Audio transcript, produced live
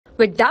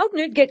With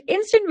Doubtnut, get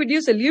instant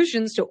video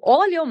solutions to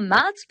all your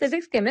maths,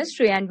 physics,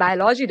 chemistry, and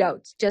biology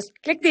doubts. Just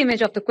click the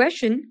image of the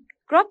question,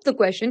 crop the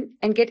question,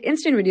 and get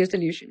instant video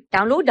solution.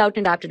 Download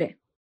Doubtnut app today.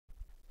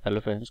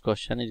 Hello friends,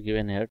 question is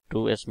given here.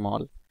 Two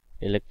small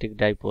electric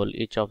dipole,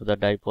 each of the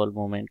dipole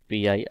moment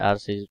pi are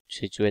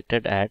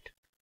situated at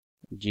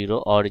 0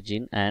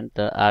 origin and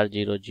the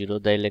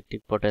r00, the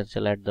electric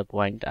potential at the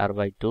point r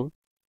by 2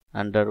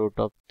 under root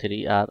of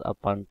 3r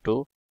upon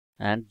 2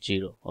 and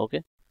 0.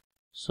 Okay,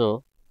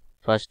 so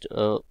first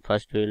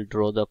we will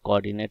draw the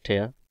coordinate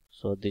here.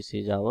 So this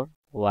is our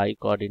y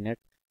coordinate,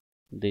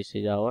 this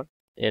is our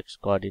x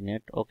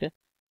coordinate. Okay,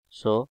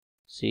 so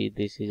see,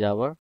 this is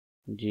our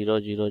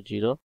 0 0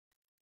 0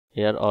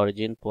 here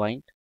origin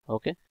point.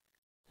 Okay,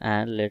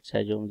 and let's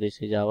assume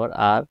this is our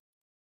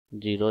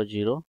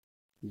r00,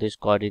 this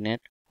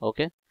coordinate.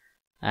 Okay,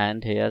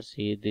 and here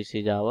see, this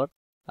is our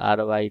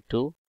r by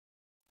 2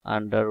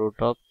 under root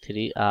of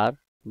 3r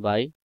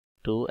by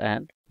 2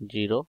 and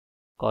 0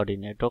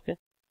 coordinate. Okay,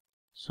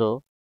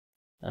 so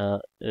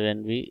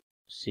when we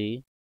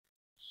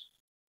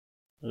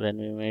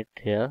meet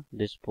here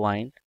this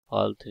point,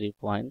 all 3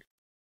 points,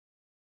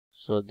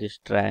 so this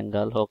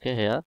triangle, okay,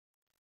 here.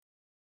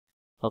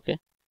 Okay,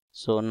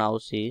 so now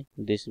see,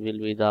 this will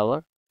be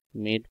our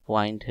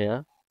midpoint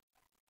here.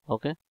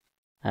 Okay,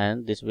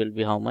 and this will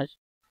be how much?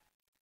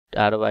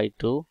 R by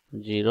 2,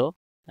 0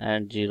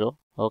 and 0.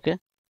 Okay,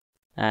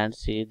 and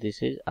see,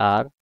 this is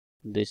r,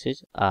 this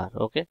is r.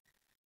 Okay,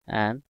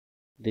 and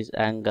this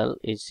angle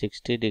is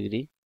 60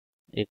 degree,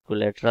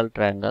 equilateral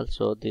triangle,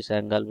 so this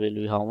angle will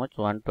be how much?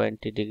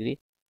 120 degree.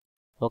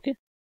 Okay,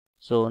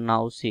 so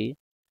now see,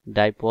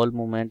 dipole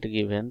moment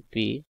given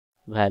p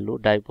value,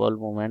 dipole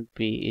moment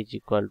p is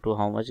equal to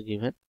how much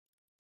given?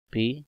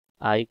 P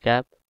I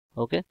cap.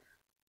 Okay,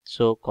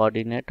 so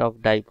coordinate of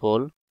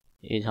dipole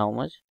is how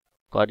much?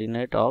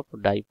 Coordinate of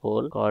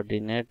dipole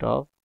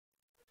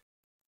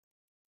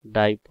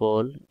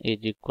is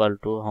equal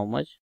to how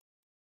much?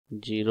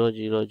 0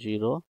 0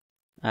 0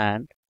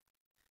 and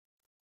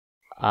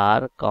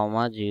r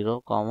comma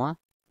 0 comma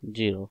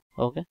 0.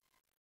 Okay,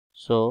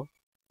 so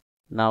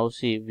now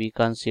see, we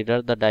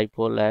consider the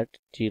dipole at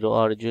 0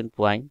 origin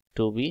point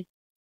to be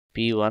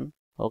P1.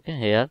 Okay,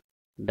 here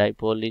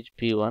dipole is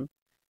P1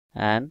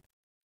 and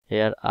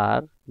here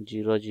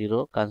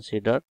r00,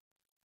 consider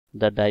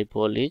the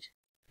dipole is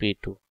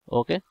P2.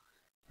 Okay,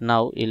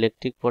 now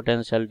electric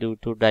potential due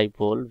to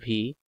dipole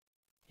V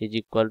is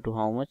equal to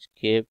how much?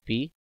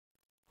 Kp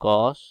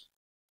cos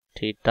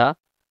theta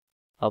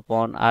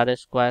upon r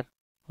square.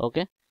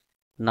 Okay,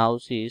 now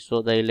see,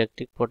 so the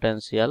electric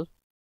potential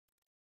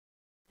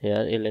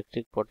here,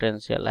 electric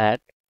potential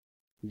at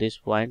this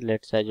point,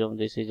 let's assume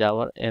this is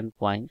our n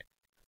point,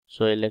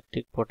 so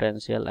electric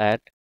potential at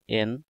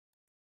n,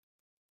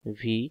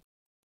 V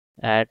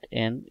at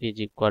n is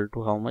equal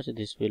to how much?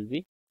 This will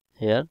be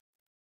here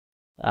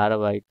r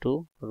by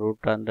 2 root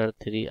under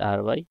 3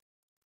 r by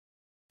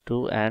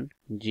 2 and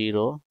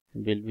 0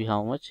 will be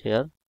how much?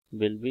 Here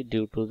will be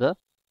due to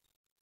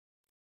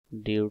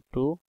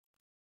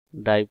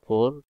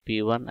dipole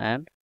P1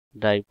 and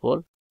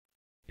dipole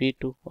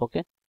P2.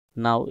 Okay,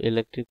 now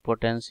electric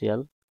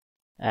potential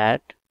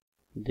at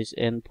this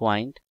end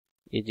point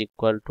is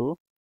equal to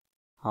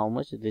how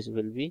much? This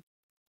will be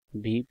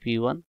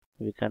Vp1.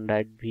 We can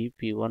write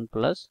Vp1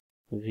 plus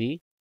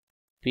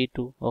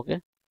Vp2.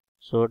 Okay,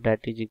 so that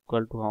is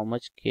equal to how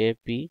much?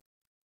 Kp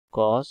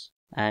cos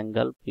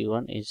angle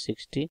P1 is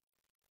 60,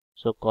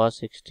 so cos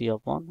 60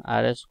 upon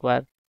r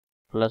square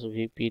plus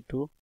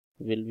Vp2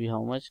 will be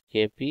how much?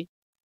 Kp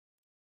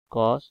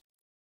cos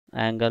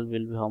angle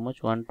will be how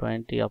much?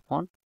 120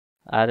 upon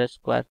r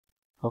square.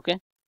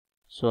 Okay,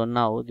 so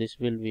now this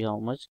will be how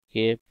much?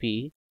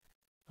 Kp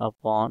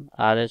upon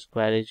r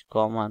square is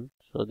common,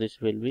 so this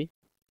will be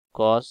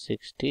cos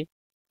 60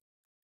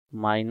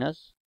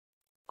 minus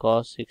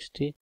cos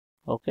 60.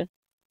 Okay,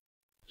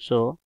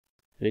 so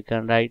we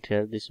can write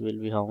here, this will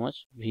be how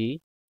much?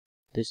 V,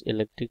 this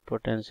electric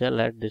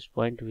potential at this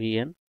point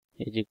Vn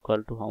is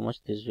equal to how much?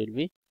 This will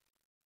be,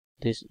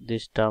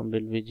 this term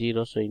will be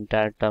 0, so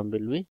entire term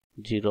will be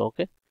 0.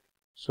 Okay,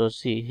 so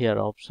see here,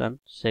 option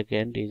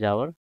second is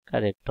our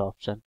correct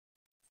option.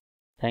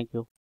 Thank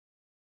you.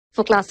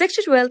 For class 6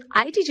 to 12,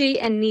 IIT JEE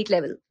and NEET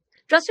level.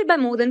 Trusted by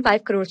more than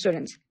 5 crore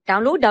students.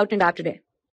 Download Doubtnut app today.